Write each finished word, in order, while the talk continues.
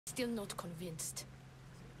Still not convinced.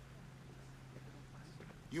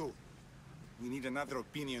 You. We need another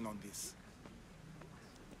opinion on this.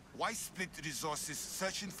 Why split resources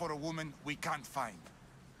searching for a woman we can't find?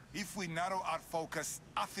 If we narrow our focus,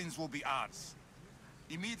 Athens will be ours.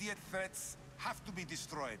 Immediate threats have to be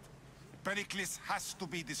destroyed. Pericles has to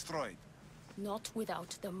be destroyed. Not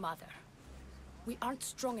without the mother. We aren't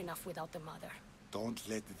strong enough without the mother. Don't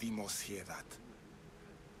let Deimos hear that.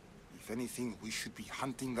 If anything, we should be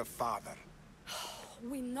hunting the father.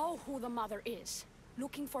 We know who the mother is.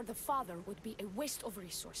 Looking for the father would be a waste of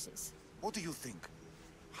resources. What do you think?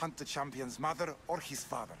 Hunt the champion's mother or his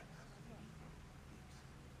father?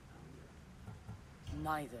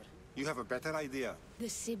 Neither. You have a better idea. The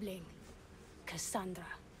sibling, Cassandra.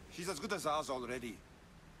 She's as good as ours already.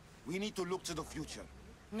 We need to look to the future.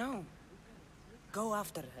 No. Go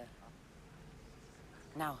after her.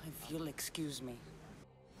 Now, if you'll excuse me.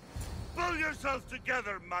 Pull yourself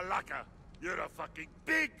together, Malaka! You're a fucking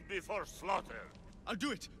pig before slaughter! I'll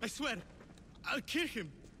do it, I swear. I'll kill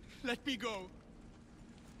him. Let me go.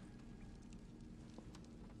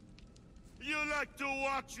 You like to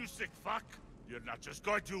watch, you sick fuck? You're not just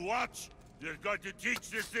going to watch, you're going to teach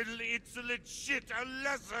this little insolent shit a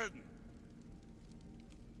lesson!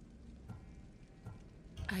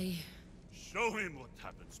 Show him what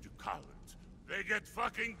happens to cowards. They get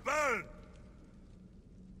fucking burned!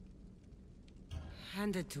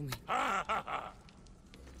 Hand it to me. Ha ha ha!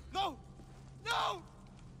 No! No!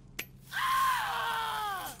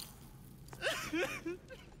 Ah!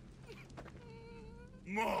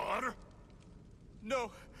 More?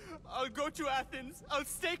 No. I'll go to Athens. I'll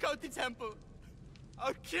stake out the temple.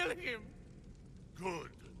 I'll kill him.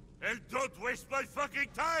 Good. And don't waste my fucking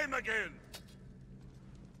time again!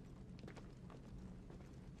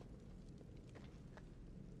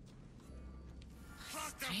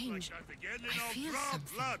 Strange. Like that again I and I'll feel draw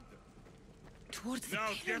something. blood. Towards the Now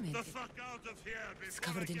pyramid. get the fuck out of here before It's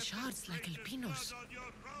covered I in get shards the like greatest albinos. blood on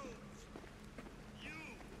your roads. You,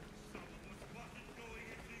 someone was spotted going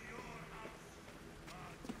into your house.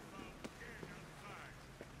 But found dead outside.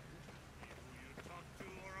 See who you talk to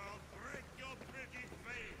or I'll break your pretty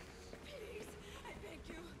face. Please, I beg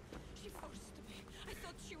you. She forced me. I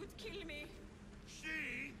thought she would kill me.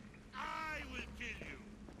 She, I will kill you.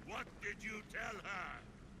 What did you tell her?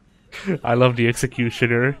 I love the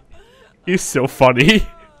executioner. He's so funny.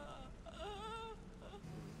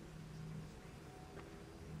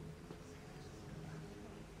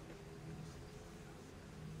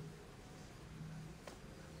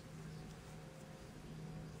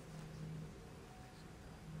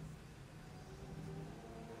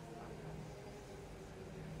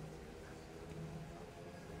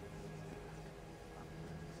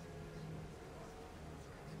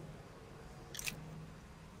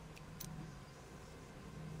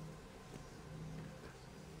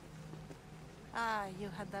 Ah, you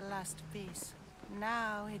had the last piece.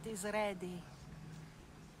 Now it is ready.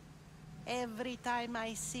 Every time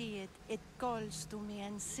I see it, it calls to me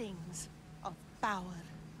and sings of power.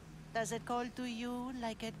 Does it call to you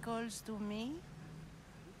like it calls to me?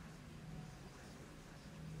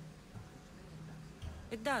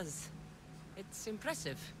 It does. It's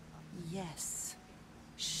impressive. Yes.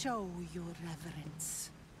 Show your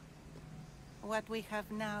reverence. What we have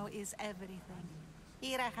now is everything.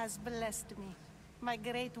 Ira has blessed me. My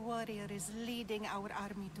great warrior is leading our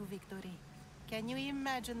army to victory. Can you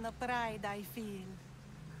imagine the pride I feel?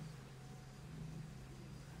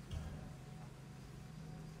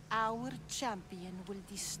 Our champion will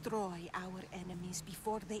destroy our enemies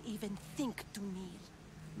before they even think to kneel.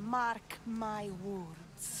 Mark my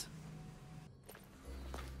words.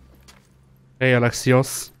 Hey,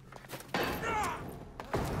 Alexios.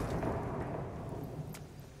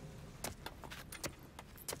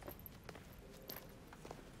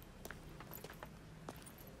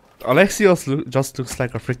 Alexios just looks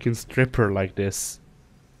like a freaking stripper like this.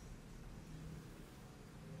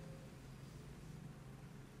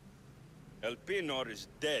 Elpinor is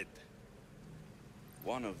dead.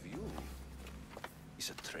 One of you is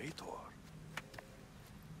a traitor.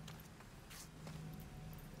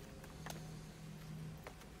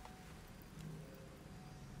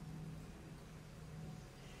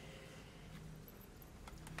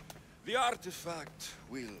 The artifact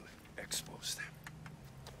will expose them.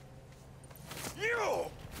 You!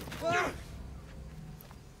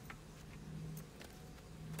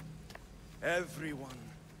 Everyone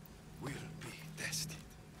will be tested.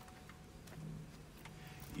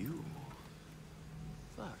 You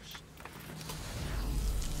first.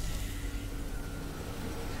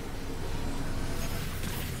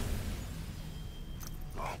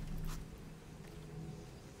 Oh.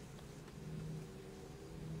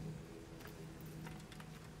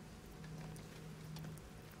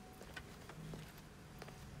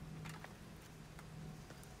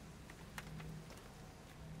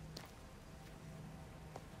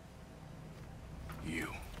 You.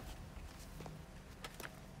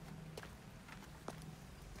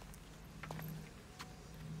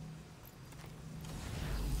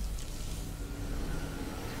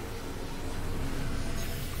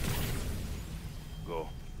 Go.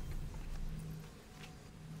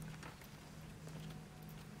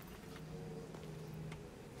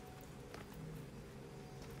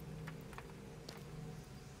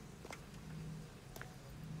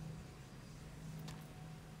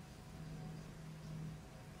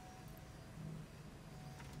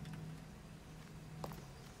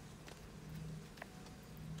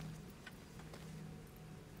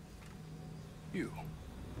 You.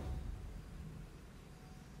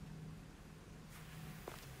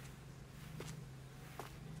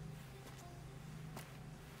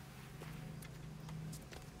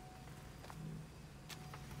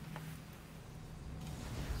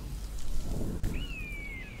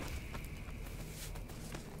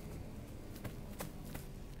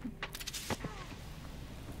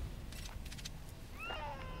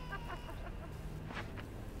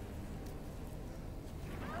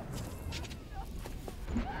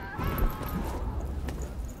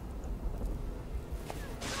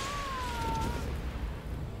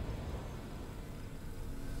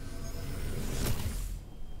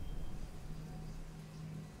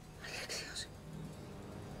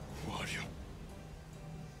 Who are you?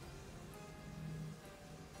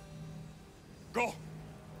 Go!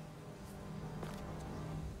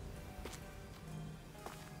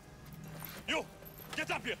 You!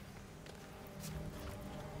 Get up here!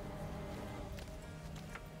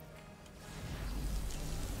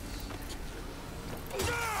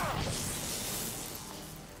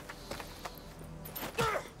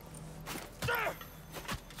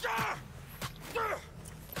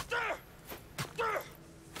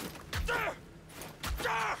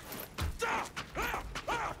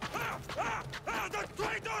 The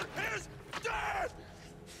traitor is dead!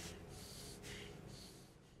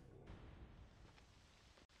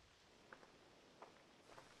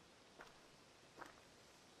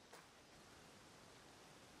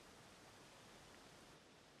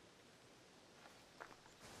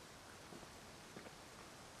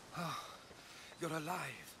 You're alive.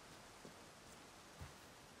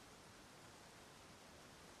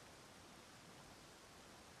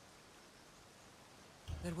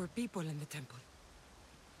 There were people in the temple.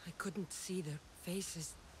 I couldn't see their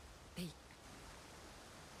faces. They...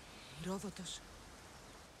 Herodotus.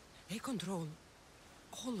 They control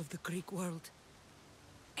all of the Greek world.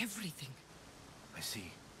 Everything. I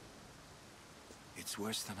see. It's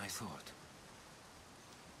worse than I thought.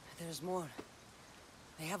 There's more.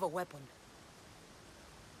 They have a weapon.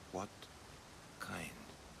 What kind?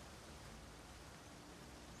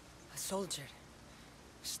 A soldier.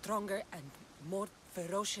 Stronger and more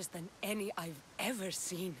ferocious than any I've ever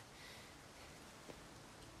seen.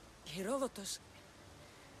 Herodotus...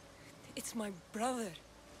 It's my brother.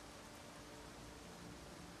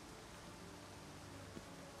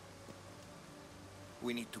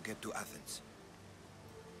 We need to get to Athens.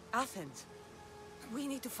 Athens? We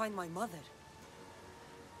need to find my mother.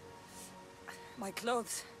 My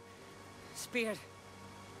clothes. Spear.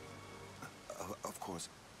 Of course.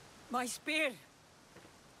 My spear!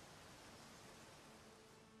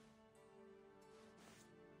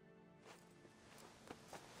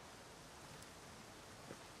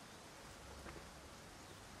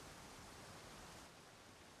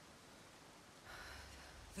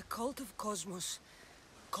 The cult of Cosmos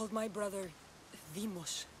called my brother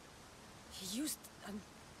Deimos. He used an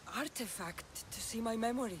artifact to see my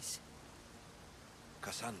memories.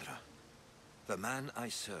 Cassandra, the man I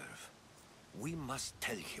serve. We must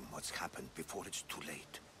tell him what's happened before it's too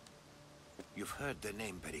late. You've heard the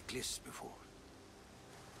name Pericles before.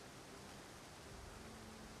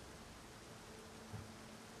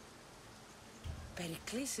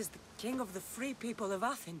 Pericles is the king of the free people of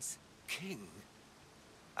Athens. King?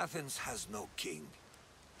 Athens has no king.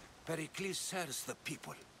 Pericles serves the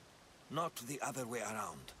people, not the other way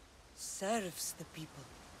around. Serves the people.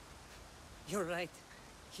 You're right.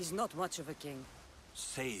 He's not much of a king.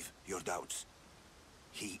 Save your doubts.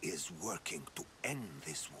 He is working to end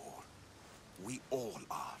this war. We all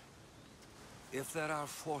are. If there are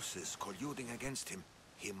forces colluding against him,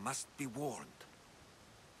 he must be warned.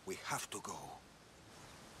 We have to go.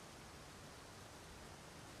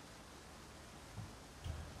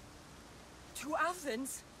 To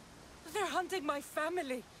Athens? They're hunting my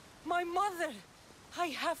family. My mother. I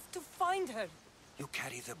have to find her. You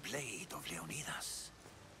carry the blade of Leonidas.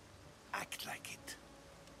 Act like it.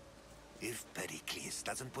 If Pericles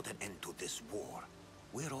doesn't put an end to this war,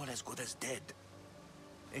 we're all as good as dead.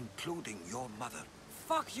 including your mother.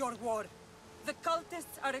 Fuck your war! The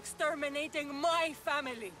cultists are exterminating my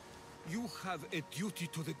family! You have a duty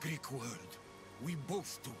to the Greek world. We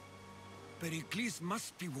both do. Pericles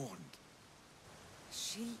must be warned.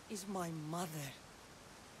 She is my mother.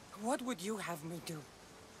 What would you have me do?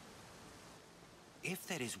 If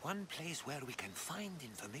there is one place where we can find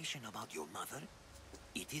information about your mother,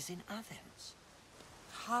 it is in Athens.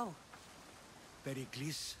 How?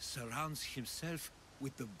 Pericles surrounds himself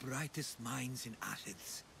with the brightest minds in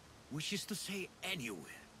Athens. Which is to say,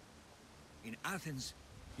 anywhere. In Athens,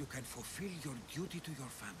 you can fulfill your duty to your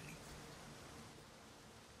family.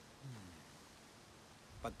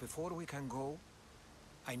 But before we can go,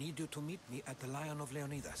 I need you to meet me at the Lion of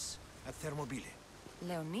Leonidas, at Thermopylae.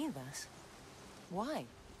 Leonidas? Why?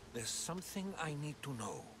 There's something I need to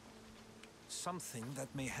know. Something that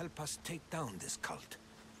may help us take down this cult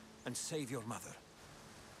and save your mother.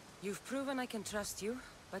 You've proven I can trust you,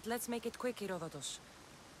 but let's make it quick, Herodotus.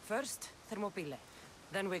 First, Thermopylae.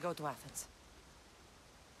 Then we go to Athens.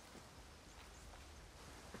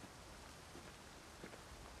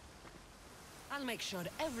 I'll make sure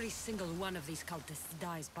every single one of these cultists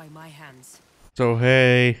dies by my hands. So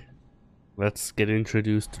hey, let's get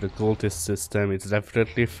introduced to the cultist system. It's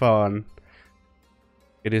definitely fun.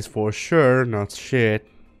 It is for sure not shit.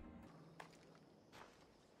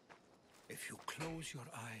 If you close your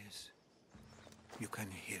eyes, you can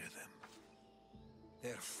hear them.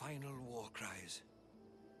 Their final war cries,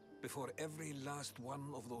 before every last one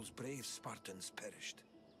of those brave Spartans perished.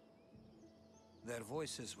 Their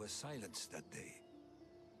voices were silenced that day,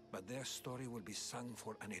 but their story will be sung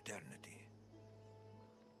for an eternity.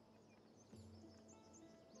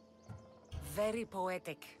 Very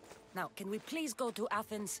poetic. Now, can we please go to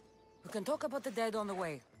Athens? We can talk about the dead on the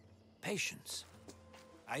way. Patience.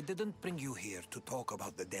 I didn't bring you here to talk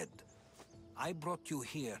about the dead. I brought you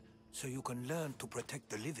here so you can learn to protect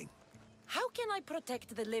the living. How can I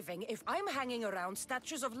protect the living if I'm hanging around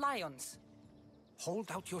statues of lions? Hold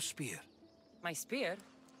out your spear. My spear?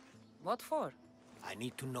 What for? I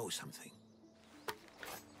need to know something.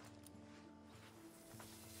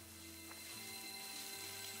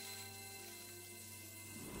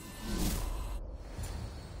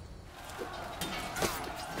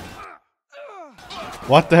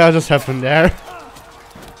 What the hell just happened there?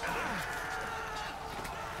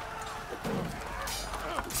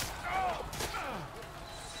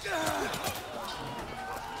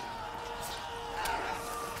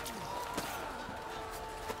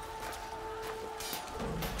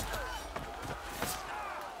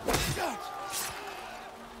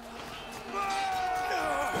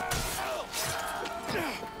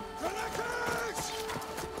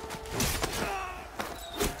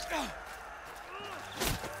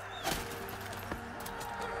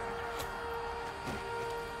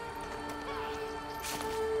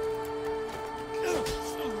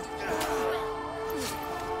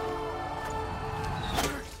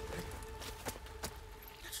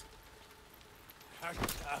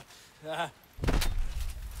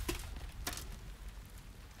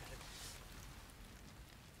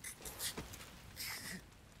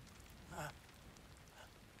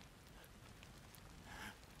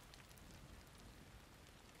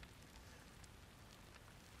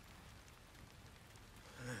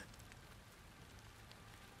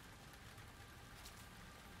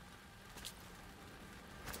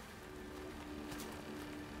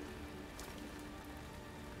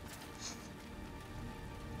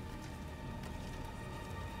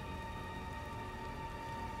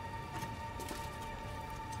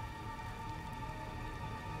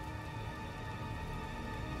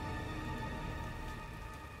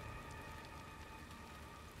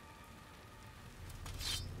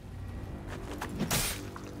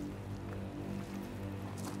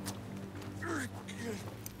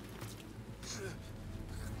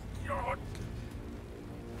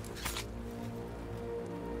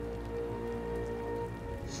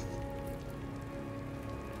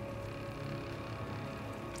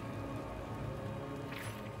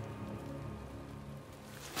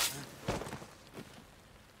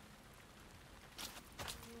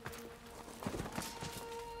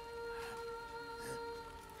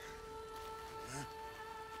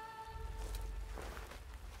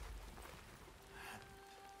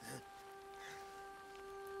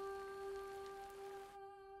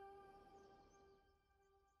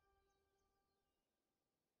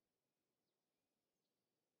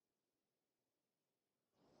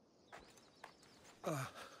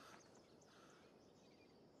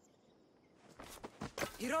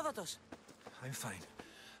 Herodotus! I'm fine.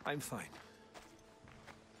 I'm fine.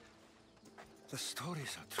 The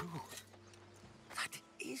stories are true. That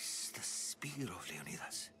is the spear of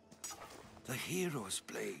Leonidas, the hero's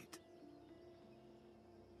blade.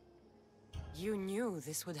 You knew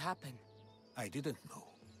this would happen. I didn't know,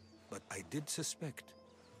 but I did suspect.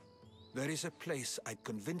 There is a place I'd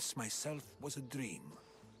convinced myself was a dream.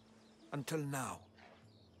 Until now.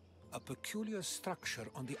 A peculiar structure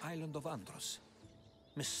on the island of Andros.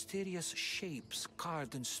 Mysterious shapes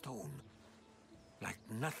carved in stone. Like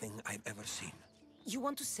nothing I've ever seen. You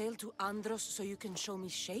want to sail to Andros so you can show me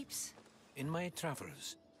shapes? In my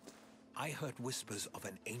travels, I heard whispers of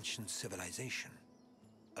an ancient civilization.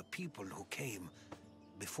 A people who came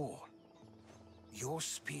before. Your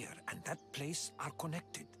spear and that place are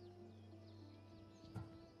connected.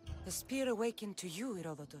 The spear awakened to you,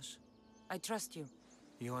 Herodotus. I trust you.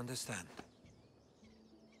 You understand.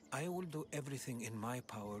 I will do everything in my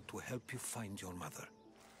power to help you find your mother.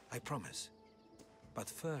 I promise. But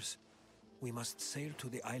first, we must sail to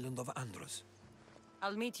the island of Andros.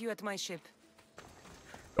 I'll meet you at my ship.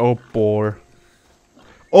 Oh, boar.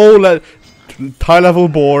 Oh, high-level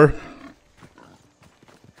boar.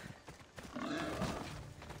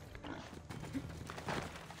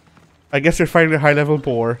 I guess we're fighting a high-level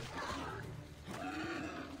boar.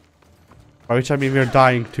 By which I mean we're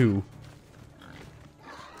dying too.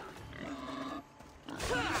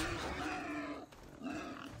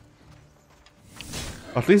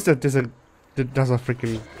 At least that does a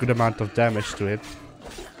freaking good amount of damage to it.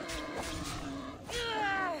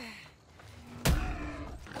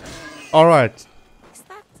 Alright.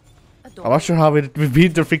 I'm not sure how we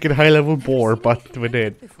beat the freaking high-level boar, but we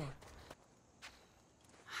did.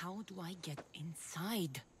 How do I get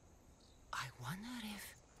inside? I wonder if...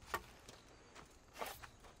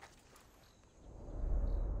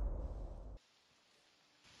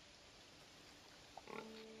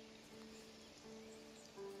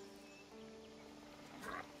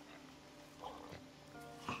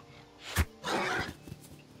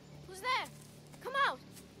 Who's there? Come out!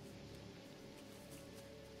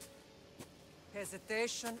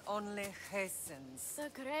 Hesitation only hastens. The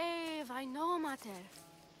grave, I know, Mater.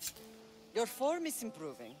 Your form is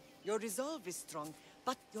improving. Your resolve is strong,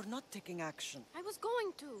 but you're not taking action. I was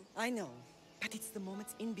going to. I know, but it's the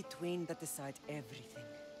moments in between that decide everything.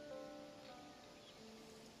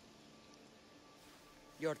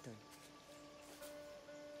 Your turn.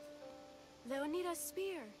 Leonida's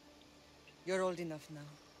spear. You're old enough now.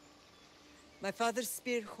 My father's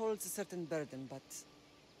spear holds a certain burden, but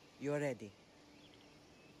you're ready.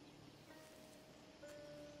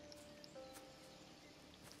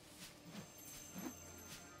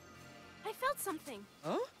 I felt something.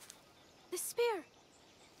 Huh? The spear.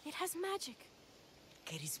 It has magic.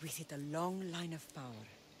 Carries with it a long line of power.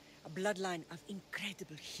 A bloodline of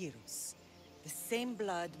incredible heroes. The same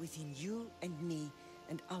blood within you and me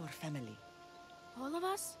and our family. All of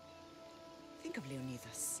us? Think of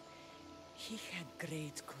Leonidas. He had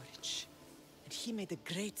great courage. And he made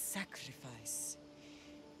a great sacrifice.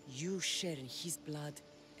 You share in his blood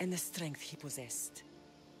and the strength he possessed.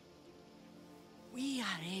 We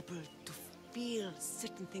are able to feel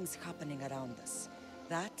certain things happening around us.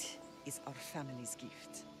 That is our family's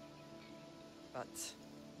gift. But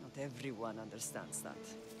not everyone understands that.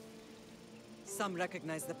 Some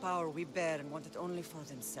recognize the power we bear and want it only for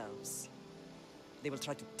themselves. They will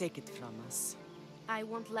try to take it from us. I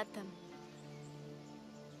won't let them.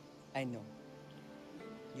 I know.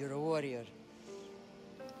 You're a warrior.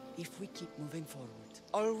 If we keep moving forward,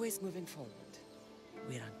 always moving forward,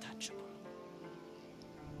 we're untouchable.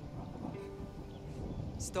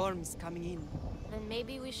 Storm's coming in. Then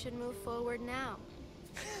maybe we should move forward now.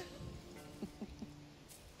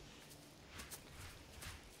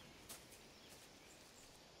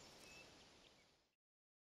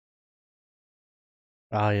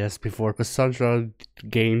 Ah yes, before Cassandra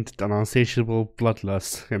gained an insatiable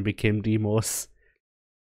bloodlust and became Demos.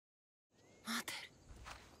 Mother,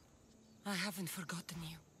 I haven't forgotten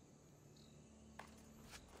you.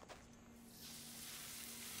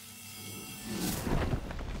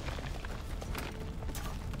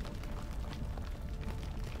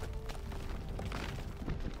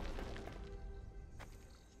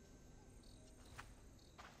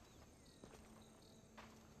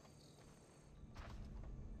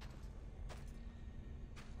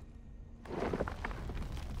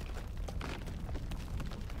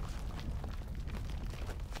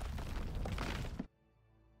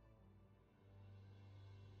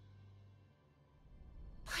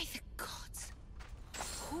 By the gods,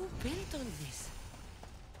 who built all this?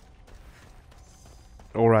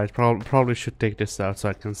 Alright, probably should take this out so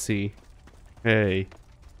I can see. Hey,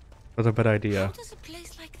 that's a bad idea. How does a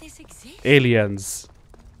place like this exist? Aliens.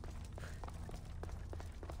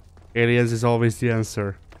 Aliens is always the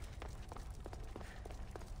answer.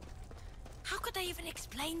 How could I even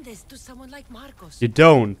explain this to someone like Marcos? You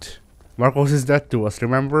don't. Marcos is dead to us,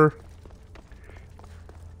 remember?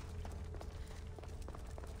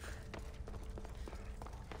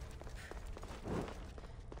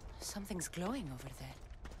 Something's glowing over there.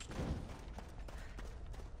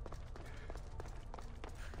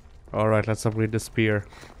 Alright, let's upgrade the spear.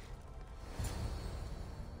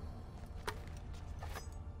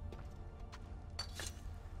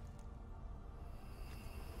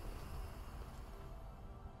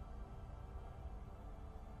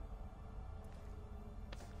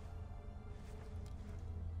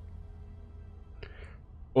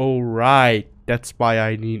 Alright, that's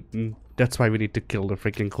why that's why we need to kill the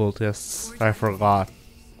freaking cultists. I forgot.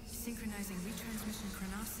 Synchronizing retransmission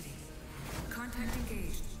chronicity. Contact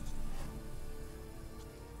engaged.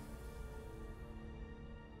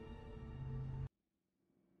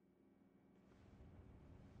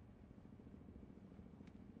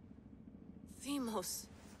 Themos.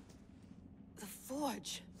 The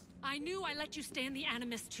forge. I knew I let you stay in the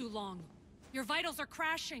Animus too long. Your vitals are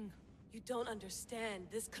crashing. You don't understand.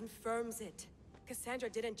 This confirms it. Cassandra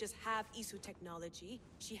didn't just have Isu technology.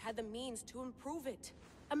 She had the means to improve it.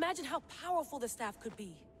 Imagine how powerful the staff could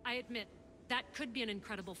be. I admit, that could be an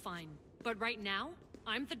incredible find. But right now,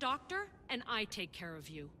 I'm the doctor, and I take care of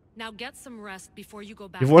you. Now get some rest before you go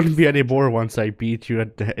back. You wouldn't be any more once I beat you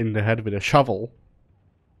in the head with a shovel.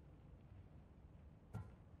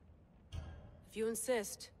 If you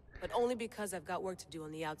insist, but only because I've got work to do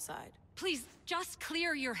on the outside. Please, just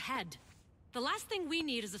clear your head. The last thing we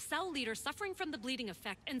need is a cell leader suffering from the bleeding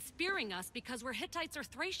effect and spearing us because we're Hittites or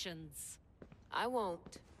Thracians. I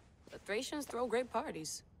won't. The Thracians throw great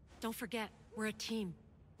parties. Don't forget, we're a team.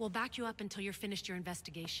 We'll back you up until you're finished your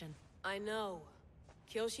investigation. I know.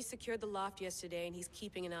 Kyoshi secured the loft yesterday and he's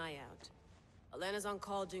keeping an eye out. Elena's on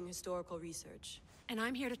call doing historical research. And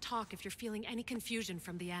I'm here to talk if you're feeling any confusion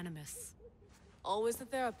from the Animus. Always the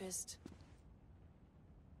therapist.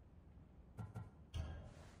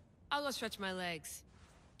 I'll go stretch my legs.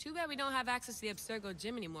 Too bad we don't have access to the Abstergo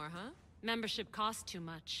gym anymore, huh? Membership costs too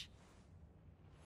much.